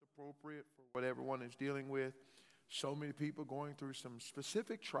appropriate for what everyone is dealing with. So many people going through some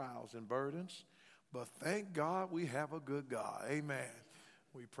specific trials and burdens, but thank God we have a good God. Amen.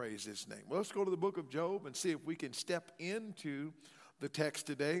 We praise his name. Well, let's go to the book of Job and see if we can step into the text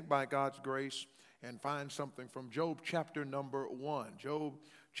today by God's grace and find something from Job chapter number 1. Job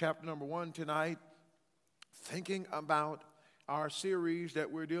chapter number 1 tonight, thinking about our series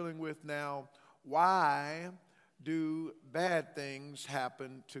that we're dealing with now, why do bad things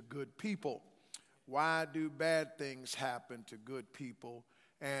happen to good people? Why do bad things happen to good people?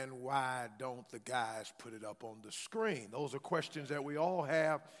 And why don't the guys put it up on the screen? Those are questions that we all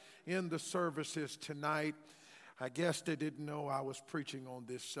have in the services tonight. I guess they didn't know I was preaching on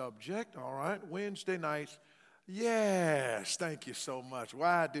this subject. All right, Wednesday nights. Yes, thank you so much.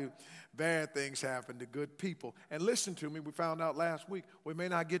 Why do bad things happen to good people? And listen to me, we found out last week, we may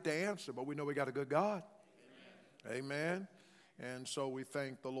not get the answer, but we know we got a good God. Amen. And so we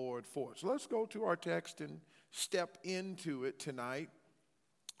thank the Lord for it. So let's go to our text and step into it tonight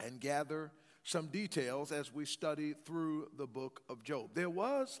and gather some details as we study through the book of Job. There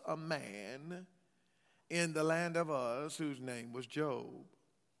was a man in the land of Uz whose name was Job.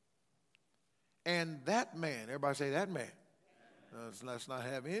 And that man, everybody say that man. Let's not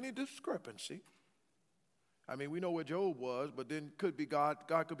have any discrepancy. I mean, we know where Job was, but then could be God.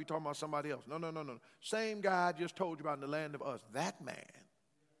 God could be talking about somebody else. No. Same guy I just told you about in the land of Uz. That man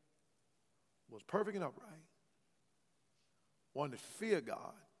was perfect and upright, wanted to fear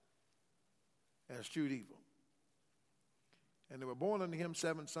God and eschewed evil. And there were born unto him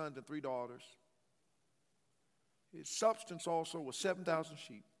 7 sons and 3 daughters. His substance also was 7,000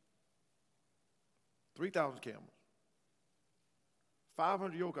 sheep, 3,000 camels,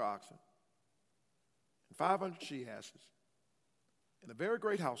 500 yoke of oxen, and 500 she-asses, and a very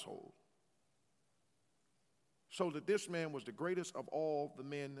great household, so that this man was the greatest of all the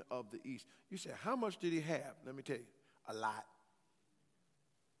men of the east. You say, how much did he have? Let me tell you, a lot.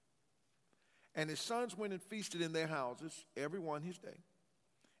 And his sons went and feasted in their houses, every one his day,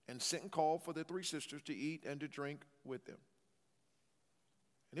 and sent and called for their 3 sisters to eat and to drink with them.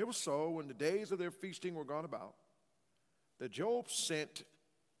 And it was so, when the days of their feasting were gone about, that Job sent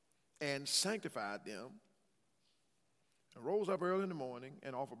and sanctified them, and rose up early in the morning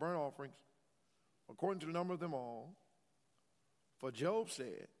and offered burnt offerings according to the number of them all. For Job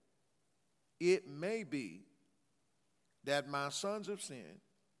said, it may be that my sons have sinned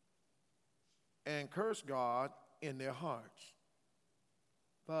and cursed God in their hearts.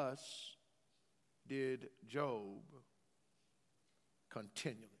 Thus did Job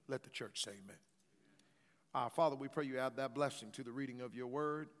continually. Let the church say amen. Our Father, we pray you add that blessing to the reading of your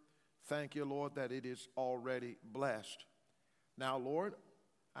word. Thank you, Lord, that it is already blessed. Now, Lord,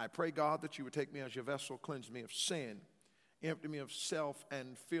 I pray, God, that you would take me as your vessel, cleanse me of sin, empty me of self,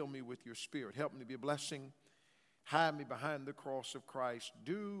 and fill me with your spirit. Help me to be a blessing. Hide me behind the cross of Christ.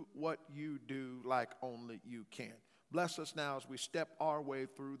 Do what you do like only you can. Bless us now as we step our way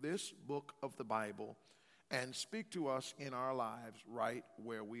through this book of the Bible and speak to us in our lives right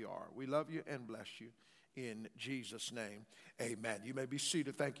where we are. We love you and bless you in Jesus' name. Amen. You may be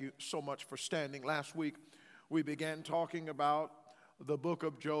seated. Thank you so much for standing. Last week, we began talking about the book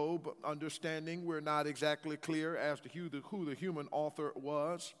of Job, understanding we're not exactly clear as to who the human author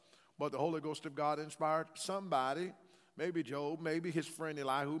was, but the Holy Ghost of God inspired somebody, maybe Job, maybe his friend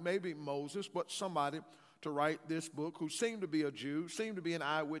Elihu, maybe Moses, but somebody to write this book who seemed to be a Jew, seemed to be an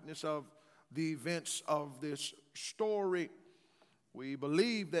eyewitness of the events of this story. We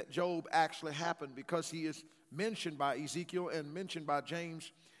believe that Job actually happened because he is mentioned by Ezekiel and mentioned by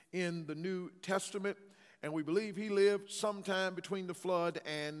James in the New Testament. And we believe he lived sometime between the flood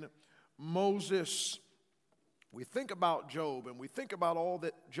and Moses. We think about Job and we think about all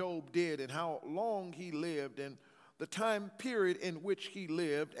that Job did and how long he lived and the time period in which he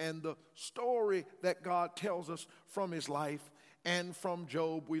lived and the story that God tells us from his life. And from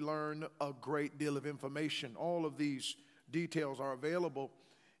Job, we learn a great deal of information. All of these details are available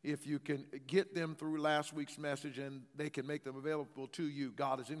if you can get them through last week's message, and they can make them available to you.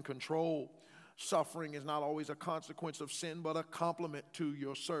 God is in control. Suffering is not always a consequence of sin, but a complement to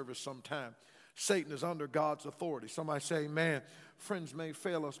your service sometime. Satan is under God's authority. Somebody say, man, friends may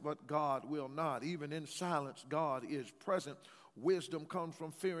fail us, but God will not. Even in silence, God is present. Wisdom comes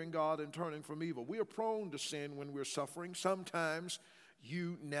from fearing God and turning from evil. We are prone to sin when we're suffering. Sometimes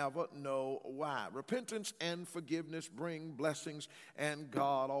you never know why. Repentance and forgiveness bring blessings, and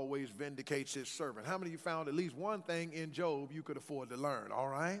God always vindicates his servant. How many of you found at least one thing in Job you could afford to learn, all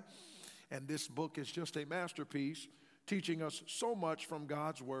right? And this book is just a masterpiece, teaching us so much from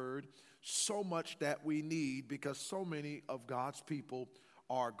God's word, so much that we need because so many of God's people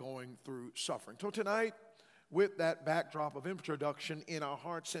are going through suffering. So tonight, with that backdrop of introduction in our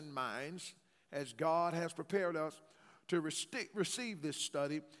hearts and minds, as God has prepared us to receive this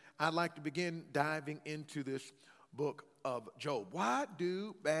study, I'd like to begin diving into this book of Job. Why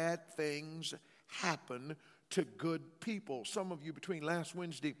do bad things happen to good people? Some of you between last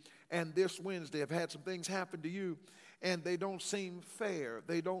Wednesday and this Wednesday have had some things happen to you, and they don't seem fair.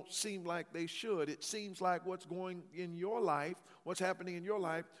 They don't seem like they should. It seems like what's going in your life, what's happening in your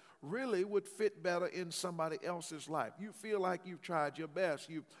life, really would fit better in somebody else's life. You feel like you've tried your best.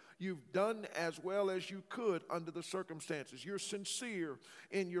 You've done as well as you could under the circumstances. You're sincere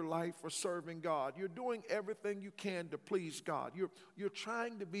in your life for serving God. You're doing everything you can to please God. You're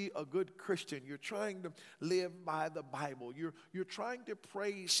trying to be a good Christian. You're trying to live by the Bible. You're trying to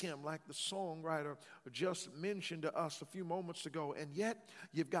praise Him like the songwriter just mentioned to us a few moments ago. And yet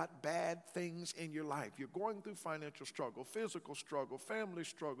you've got bad things in your life. You're going through financial struggle, physical struggle, family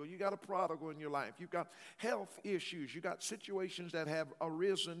struggle. You got a prodigal in your life. You've got health issues. You got situations that have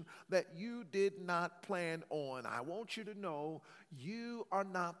arisen that you did not plan on. I want you to know you are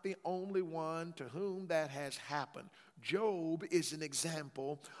not the only one to whom that has happened. Job is an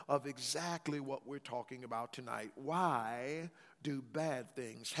example of exactly what we're talking about tonight. Why do bad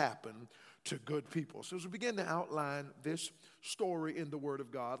things happen to good people? So as we begin to outline this story in the Word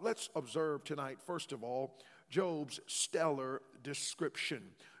of God, let's observe tonight, first of all, Job's stellar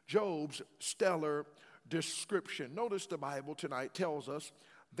description. Job's stellar description. Notice the Bible tonight tells us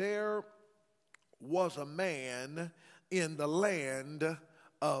there was a man in the land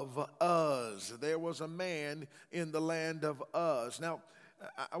of Uz. There was a man in the land of Uz. Now,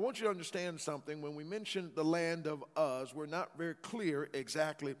 I want you to understand something. When we mention the land of Uz, we're not very clear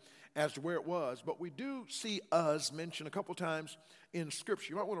exactly as to where it was, but we do see Uz mentioned a couple times in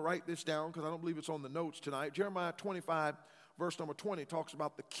Scripture. You might want to write this down because I don't believe it's on the notes tonight. Jeremiah 25, verse number 20, talks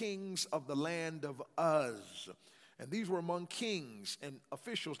about the kings of the land of Uz. And these were among kings and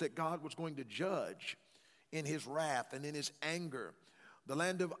officials that God was going to judge in His wrath and in His anger. The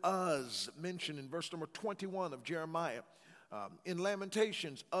land of Uz, mentioned in verse number 21 of Jeremiah. In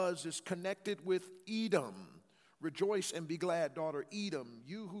Lamentations, Uz is connected with Edom. Rejoice and be glad, daughter Edom,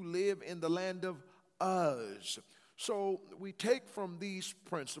 you who live in the land of Uz. So we take from these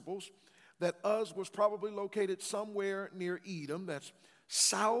principles that Uz was probably located somewhere near Edom. That's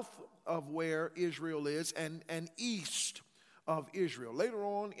south of where Israel is and east of Israel. Later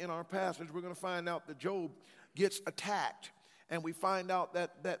on in our passage, we're going to find out that Job gets attacked. And we find out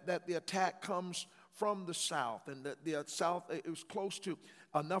that the attack comes from the south. And that the south, it was close to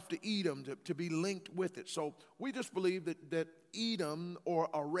enough to Edom to be linked with it. So we just believe that Edom or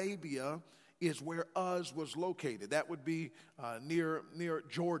Arabia is where Uz was located. That would be near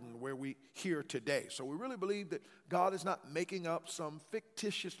Jordan, where we hear today. So we really believe that God is not making up some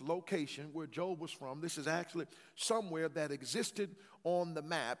fictitious location where Job was from. This is actually somewhere that existed on the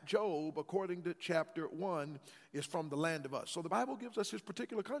map. Job, according to chapter 1, is from the land of Uz. So the Bible gives us his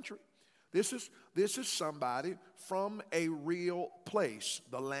particular country. This is somebody from a real place,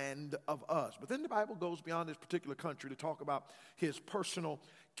 the land of Uz. But then the Bible goes beyond his particular country to talk about his personal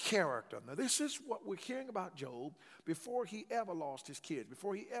character. Now, this is what we're hearing about Job before he ever lost his kids,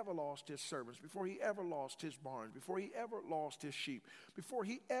 before he ever lost his servants, before he ever lost his barns, before he ever lost his sheep, before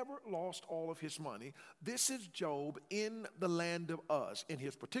he ever lost all of his money. This is Job in the land of Uz, in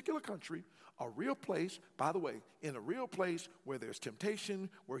his particular country, a real place, by the way, in a real place where there's temptation,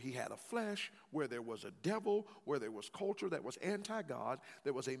 where he had a flesh, where there was a devil, where there was culture that was anti-God.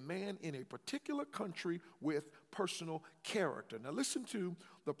 There was a man in a particular country with personal character. Now listen to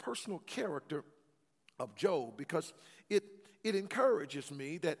the personal character of Job, because it encourages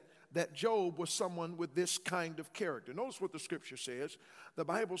me that Job was someone with this kind of character. Notice what the Scripture says. The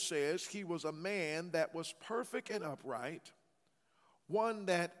Bible says he was a man that was perfect and upright, one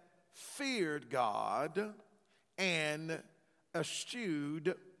that feared God and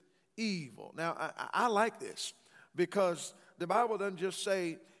eschewed evil. Now, I like this, because the Bible doesn't just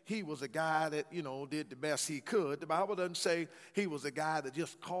say he was a guy that, did the best he could. The Bible doesn't say he was a guy that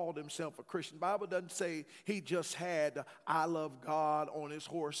just called himself a Christian. The Bible doesn't say he just had I love God on his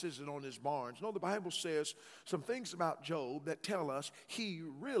horses and on his barns. No, the Bible says some things about Job that tell us he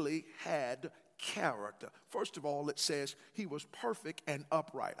really had character. First of all, it says he was perfect and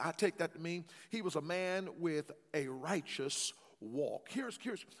upright. I take that to mean he was a man with a righteous walk. Here's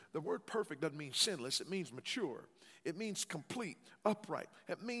the word perfect doesn't mean sinless. It means mature. It means complete, upright.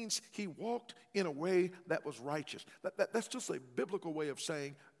 It means he walked in a way that was righteous. That's just a biblical way of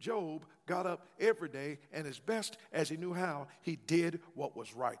saying Job got up every day, and as best as he knew how, he did what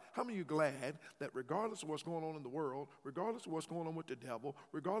was right. How many of you glad that regardless of what's going on in the world, regardless of what's going on with the devil,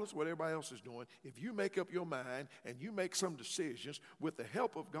 regardless of what everybody else is doing, if you make up your mind and you make some decisions with the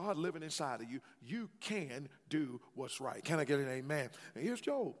help of God living inside of you, you can do what's right. Can I get an amen? And here's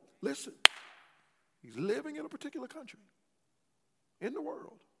Job. Listen. He's living in a particular country in the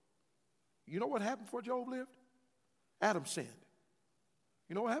world. You know what happened before Job lived? Adam sinned.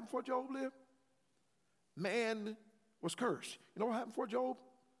 You know what happened before Job lived? Man was cursed. You know what happened before Job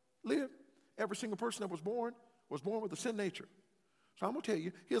lived? Every single person that was born with a sin nature. So I'm going to tell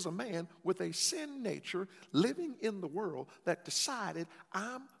you, here's a man with a sin nature living in the world that decided,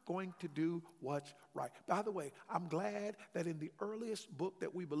 I'm going to do what's right. By the way, I'm glad that in the earliest book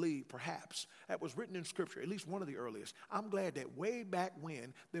that we believe, perhaps, that was written in Scripture, at least one of the earliest, I'm glad that way back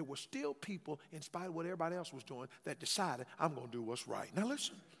when, there were still people, in spite of what everybody else was doing, that decided, I'm going to do what's right. Now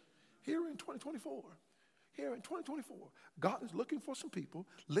listen, here in 2024, God is looking for some people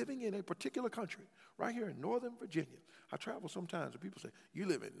living in a particular country, right here in Northern Virginia. I travel sometimes and people say, you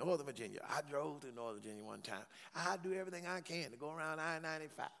live in Northern Virginia. I drove to Northern Virginia one time. I do everything I can to go around I-95,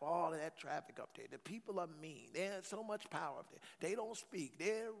 all of that traffic up there. The people are mean. There's so much power up there. They don't speak.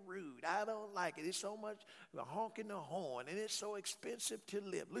 They're rude. I don't like it. It's so much honking the horn, and it's so expensive to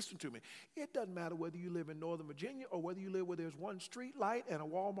live. Listen to me. It doesn't matter whether you live in Northern Virginia or whether you live where there's one street light and a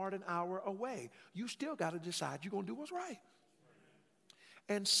Walmart an hour away. You still got to decide you're going to do what's right.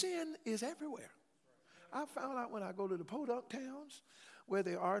 And sin is everywhere. I found out when I go to the podunk towns where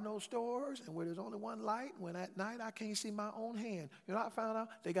there are no stores and where there's only one light, when at night I can't see my own hand. You know, I found out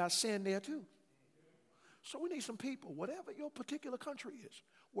they got sin there too. So we need some people, whatever your particular country is,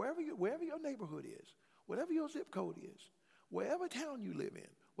 wherever your neighborhood is, whatever your zip code is, wherever town you live in,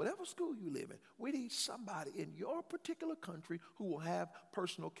 whatever school you live in, we need somebody in your particular country who will have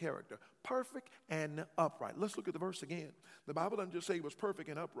personal character, perfect and upright. Let's look at the verse again. The Bible doesn't just say he was perfect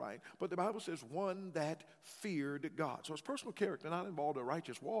and upright, but the Bible says one that feared God. So his personal character not involved a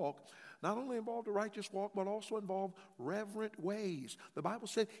righteous walk, not only involved a righteous walk, but also involved reverent ways. The Bible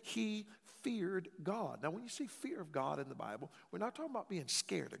said he feared God. Now, when you see fear of God in the Bible, we're not talking about being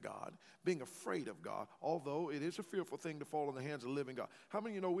scared of God, being afraid of God, although it is a fearful thing to fall in the hands of the living God. How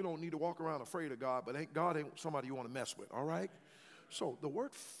many of you know we don't need to walk around afraid of God, but God ain't somebody you want to mess with, all right? So the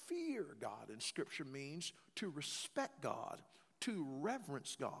word fear God in Scripture means to respect God, to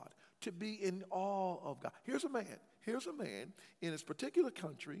reverence God, to be in awe of God. Here's a man in his particular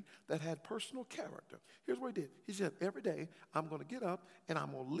country that had personal character. Here's what he did. He said, every day I'm going to get up and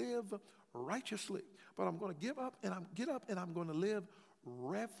I'm going to live righteously, but I'm going to get up and I'm going to live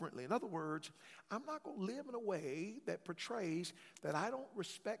reverently. In other words, I'm not going to live in a way that portrays that I don't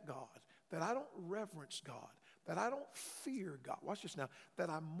respect God, that I don't reverence God, that I don't fear God. Watch this now. That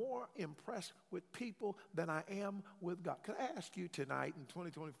I'm more impressed with people than I am with God. Could I ask you tonight in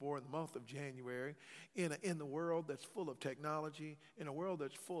 2024, in the month of January, in the world that's full of technology, in a world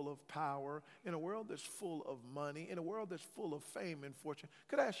that's full of power, in a world that's full of money, in a world that's full of fame and fortune,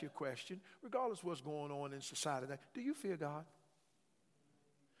 could I ask you a question? Regardless of what's going on in society today, do you fear God?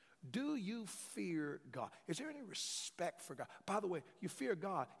 Do you fear God? Is there any respect for God? By the way, you fear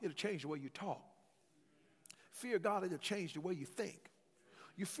God, it'll change the way you talk. Fear God, it'll change the way you think.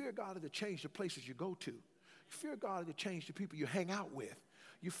 You fear God, it'll change the places you go to. You fear God, it'll change the people you hang out with.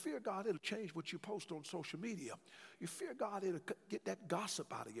 You fear God, it'll change what you post on social media. You fear God, it'll get that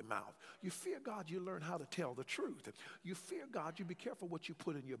gossip out of your mouth. You fear God, you learn how to tell the truth. You fear God, you be careful what you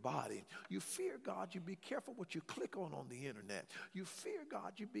put in your body. You fear God, you be careful what you click on the internet. You fear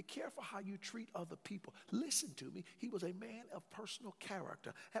God, you be careful how you treat other people. Listen to me, he was a man of personal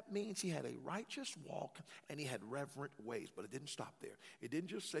character. That means he had a righteous walk and he had reverent ways, but it didn't stop there. It didn't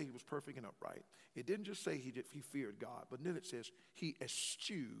just say he was perfect and upright. It didn't just say he feared God, but then it says he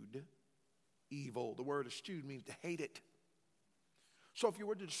eschewed evil. The word eschewed means to hate it. So if you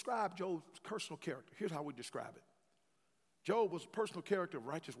were to describe Job's personal character, here's how we describe it. Job was a personal character of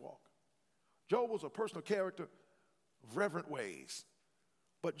righteous walk. Job was a personal character of reverent ways.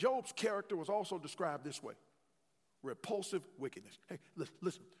 But Job's character was also described this way: repulsive wickedness. Hey,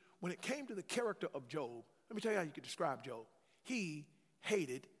 listen, when it came to the character of Job, let me tell you how you could describe Job. He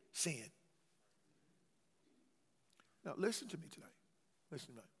hated sin. Now, listen to me tonight. Listen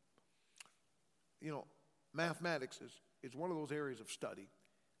to me. You know, mathematics is one of those areas of study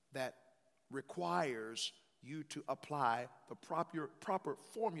that requires you to apply the proper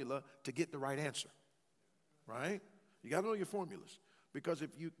formula to get the right answer, right? You got to know your formulas. Because if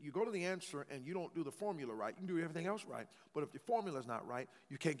you go to the answer and you don't do the formula right, you can do everything else right. But if the formula is not right,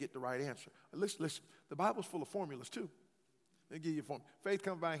 you can't get the right answer. Listen, the Bible's full of formulas too. They give you a formula. Faith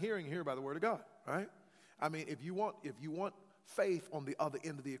comes by hearing, and hear by the word of God, right? I mean, if you want faith on the other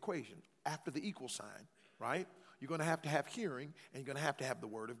end of the equation, after the equal sign, right? You're going to have hearing, and you're going to have the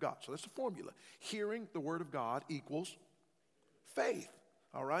word of God. So that's the formula. Hearing the word of God equals faith,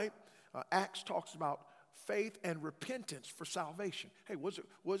 all right? Acts talks about faith and repentance for salvation. Hey, what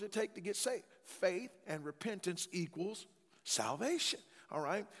does it take to get saved? Faith and repentance equals salvation. All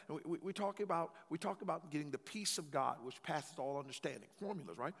right? We talk about getting the peace of God, which passes all understanding.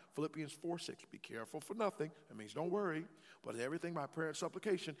 Formulas, right? Philippians 4:6. Be careful for nothing. That means don't worry. But everything by prayer and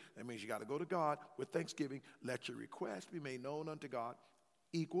supplication. That means you got to go to God with thanksgiving. Let your request be made known unto God.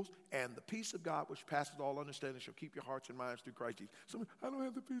 Equals, and the peace of God, which passes all understanding, shall keep your hearts and minds through Christ Jesus. So I don't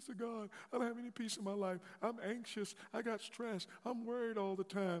have the peace of God. I don't have any peace in my life. I'm anxious. I got stress. I'm worried all the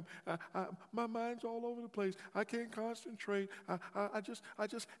time. My mind's all over the place. I can't concentrate. I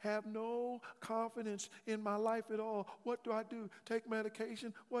just have no confidence in my life at all. What do I do? Take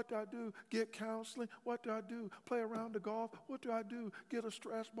medication? What do I do? Get counseling? What do I do? Play around the golf? What do I do? Get a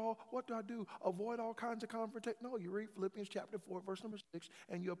stress ball? What do I do? Avoid all kinds of confrontation? No, you read Philippians chapter 4, verse number 6,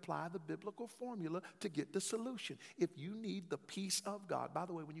 and you apply the biblical formula to get the solution. If you need the peace of God, by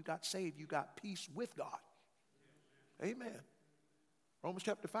the way, when you got saved, you got peace with God. Amen. Romans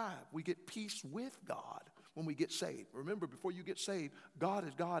chapter 5, we get peace with God when we get saved. Remember, before you get saved, God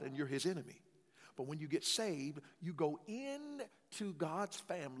is God and you're his enemy. But when you get saved, you go into God's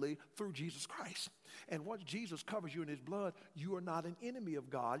family through Jesus Christ. And once Jesus covers you in his blood, you are not an enemy of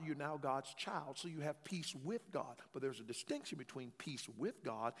God. You're now God's child, so you have peace with God. But there's a distinction between peace with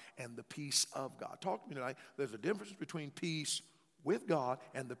God and the peace of God. Talk to me tonight. There's a difference between peace with God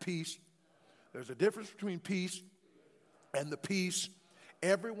and the peace. There's a difference between peace and the peace.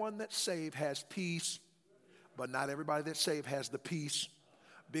 Everyone that's saved has peace, but not everybody that's saved has the peace.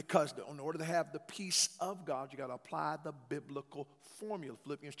 Because in order to have the peace of God, you got to apply the biblical formula.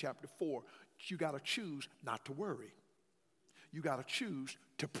 Philippians chapter 4. You got to choose not to worry. You got to choose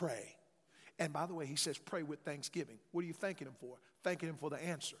to pray. And by the way, he says pray with thanksgiving. What are you thanking him for? Thanking him for the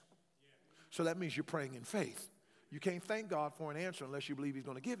answer. So that means you're praying in faith. You can't thank God for an answer unless you believe he's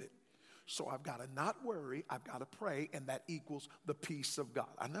going to give it. So I've got to not worry, I've got to pray, and that equals the peace of God.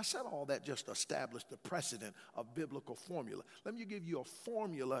 And I said all that just to establish the precedent of biblical formula. Let me give you a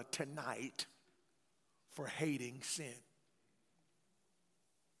formula tonight for hating sin.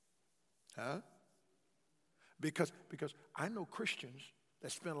 Huh? Because I know Christians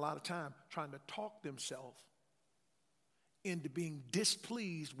that spend a lot of time trying to talk themselves into being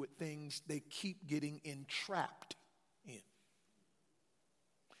displeased with things they keep getting entrapped in.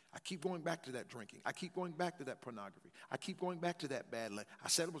 I keep going back to that drinking. I keep going back to that pornography. I keep going back to that bad life. I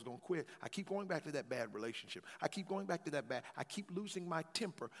said I was going to quit. I keep going back to that bad relationship. I keep going back to that bad. I keep losing my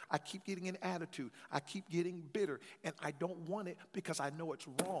temper. I keep getting an attitude. I keep getting bitter. And I don't want it because I know it's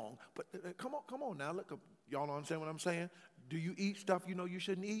wrong. But come on now. Look, y'all don't understand what I'm saying? Do you eat stuff you know you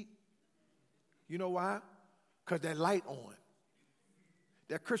shouldn't eat? You know why? Because that light on.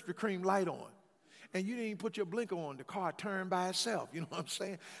 That Krispy Kreme light on. And you didn't even put your blinker on. The car turned by itself. You know what I'm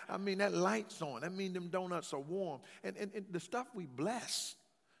saying? I mean, that light's on. That means them donuts are warm. And the stuff we bless,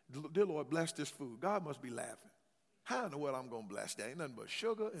 dear Lord, bless this food. God must be laughing. How in the world I'm going to bless that? Ain't nothing but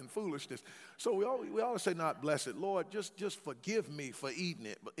sugar and foolishness. So we always say, not bless it. Lord, just forgive me for eating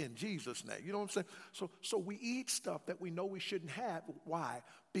it in Jesus' name. You know what I'm saying? So we eat stuff that we know we shouldn't have. Why?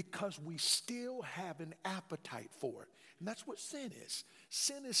 Because we still have an appetite for it. And that's what sin is.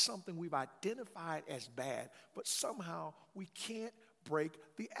 Sin is something we've identified as bad, but somehow we can't break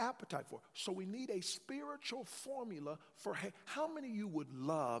the appetite for it. So we need a spiritual formula for how many of you would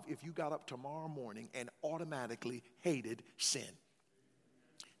love if you got up tomorrow morning and automatically hated sin?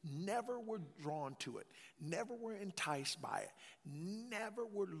 Never were drawn to it. Never were enticed by it. Never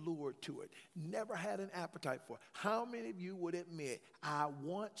were lured to it. Never had an appetite for it. How many of you would admit, I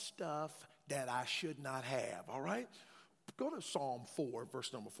want stuff that I should not have, all right? Go to Psalm 4,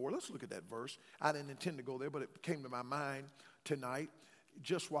 verse number 4. Let's look at that verse. I didn't intend to go there, but it came to my mind tonight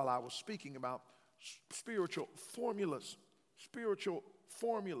just while I was speaking about spiritual formulas. Spiritual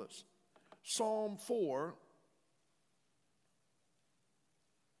formulas. Psalm 4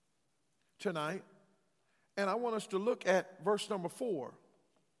 tonight. And I want us to look at verse number 4.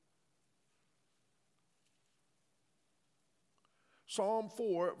 Psalm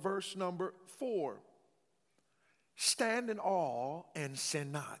 4, verse number 4. Stand in awe and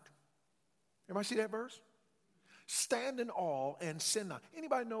sin not. Everybody see that verse? Stand in awe and sin not.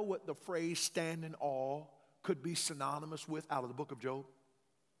 Anybody know what the phrase stand in awe could be synonymous with out of the book of Job?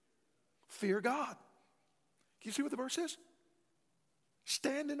 Fear God. Can you see what the verse says?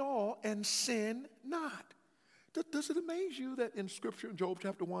 Stand in awe and sin not. Does it amaze you that in Scripture, in Job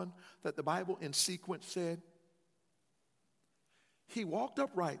chapter 1, that the Bible in sequence said, he walked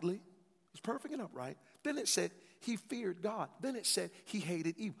uprightly, was perfect and upright. Then it said he feared God. Then it said he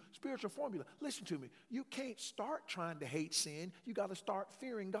hated evil. Spiritual formula. Listen to me. You can't start trying to hate sin. You got to start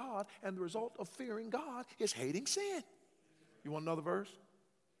fearing God. And the result of fearing God is hating sin. You want another verse?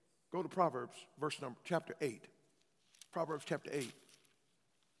 Go to Proverbs, chapter 8. Proverbs chapter 8.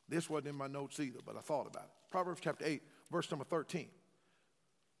 This wasn't in my notes either, but I thought about it. Proverbs chapter 8, verse number 13.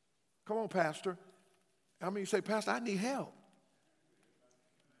 Come on, Pastor. How many of you say, Pastor, I need help?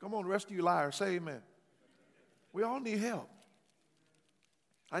 Come on, the rest of you liars, say amen. We all need help.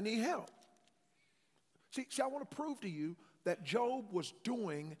 I need help. See, I want to prove to you that Job was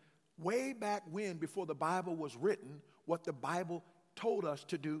doing way back when, before the Bible was written, what the Bible told us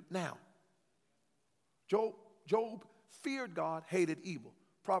to do now. Job feared God, hated evil.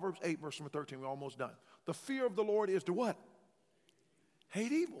 Proverbs 8, verse number 13, we're almost done. The fear of the Lord is to what?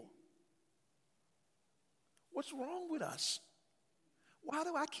 Hate evil. What's wrong with us? Why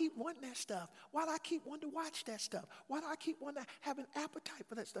do I keep wanting that stuff? Why do I keep wanting to watch that stuff? Why do I keep wanting to have an appetite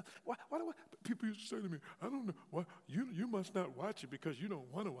for that stuff? Why do people used to say to me, I don't know, why, you must not watch it because you don't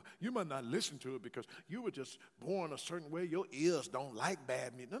want to watch. You must not listen to it because you were just born a certain way. Your ears don't like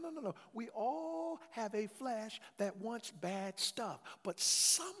bad music. No. We all have a flesh that wants bad stuff, but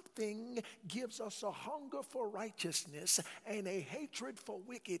something gives us a hunger for righteousness and a hatred for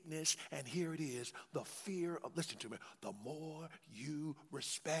wickedness. And here it is, the fear of, listen to me, the more you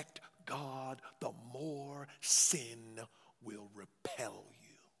respect God, the more sin will repel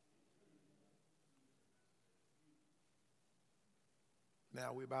you.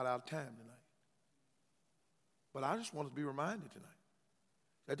 Now, we're about out of time tonight. But I just want us to be reminded tonight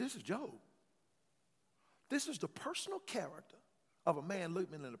that this is Job. This is the personal character of a man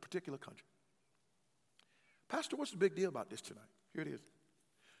living in a particular country. Pastor, what's the big deal about this tonight? Here it is.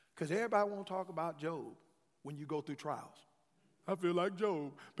 Because everybody won't talk about Job when you go through trials. I feel like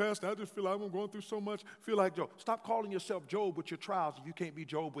Job. Pastor, I just feel like I'm going through so much. Feel like Job. Stop calling yourself Job with your trials if you can't be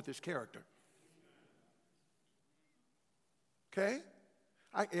Job with his character. Okay?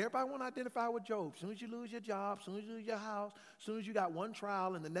 Everybody want to identify with Job. As soon as you lose your job, as soon as you lose your house, as soon as you got one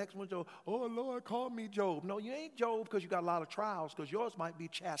trial and the next one, Job, oh, Lord, call me Job. No, you ain't Job because you got a lot of trials, because yours might be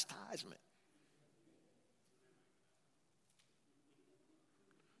chastisement.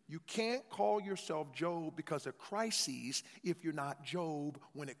 You can't call yourself Job because of crises if you're not Job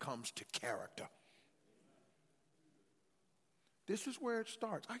when it comes to character. This is where it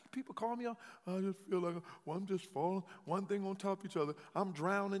starts. People call me, I just feel like I'm just falling one thing on top of each other. I'm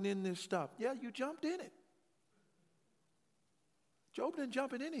drowning in this stuff. Yeah, you jumped in it. Job didn't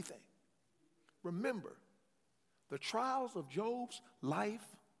jump in anything. Remember, the trials of Job's life,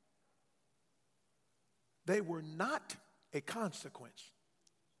 they were not a consequence.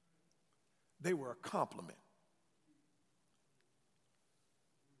 They were a compliment.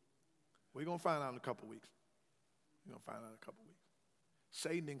 We're going to find out in a couple weeks. We're going to find out in a couple weeks.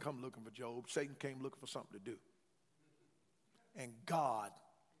 Satan didn't come looking for Job. Satan came looking for something to do. And God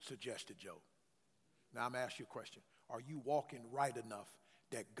suggested Job. Now I'm asking you a question. Are you walking right enough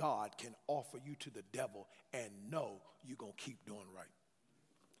that God can offer you to the devil and know you're going to keep doing right?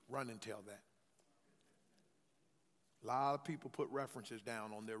 Run and tell that. A lot of people put references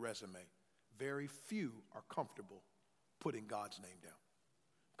down on their resume. Very few are comfortable putting God's name down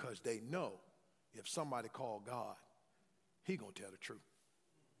because they know if somebody called God, he going to tell the truth.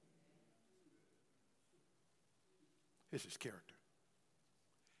 This is character.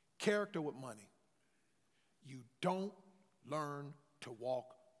 Character with money. You don't learn to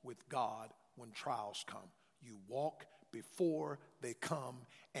walk with God when trials come. You walk before they come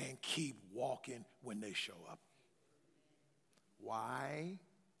and keep walking when they show up. Why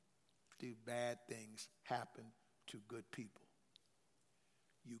do bad things happen to good people?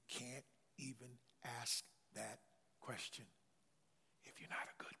 You can't even ask that question if you're not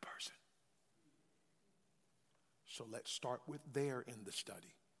a good person. So let's start with there in the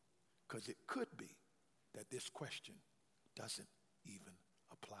study, because it could be that this question doesn't even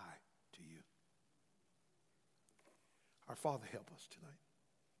apply to you. Our Father, help us tonight.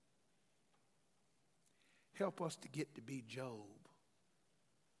 Help us to get to be Job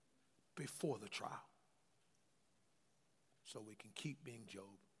before the trial, so we can keep being Job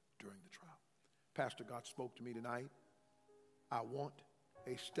during the trial. Pastor, God spoke to me tonight. I want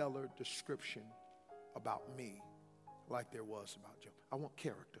a stellar description about me like there was about Job. I want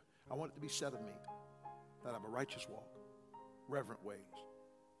character. I want it to be said of me. that I have a righteous walk, reverent ways,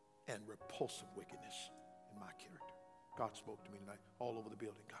 and repulsive wickedness in my character. God spoke to me tonight all over the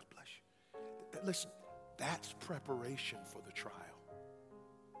building. God bless you. Listen, that's preparation for the trial.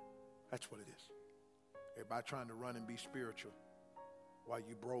 That's what it is. Everybody trying to run and be spiritual while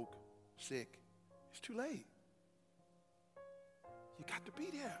you broke, sick. It's too late. You got to be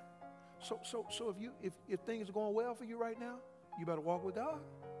there. So if things are going well for you right now, you better walk with God.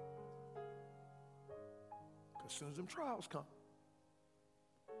 Because as soon as them trials come,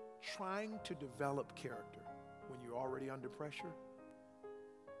 trying to develop character when you're already under pressure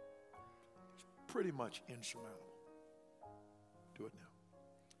is pretty much insurmountable. Do it now.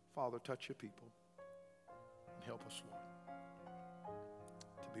 Father, touch your people and help us, Lord,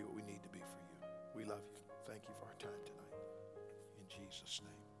 to be what we need to be for you. We love you. Thank you for our time tonight. In Jesus'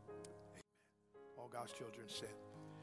 name, amen. All God's children said,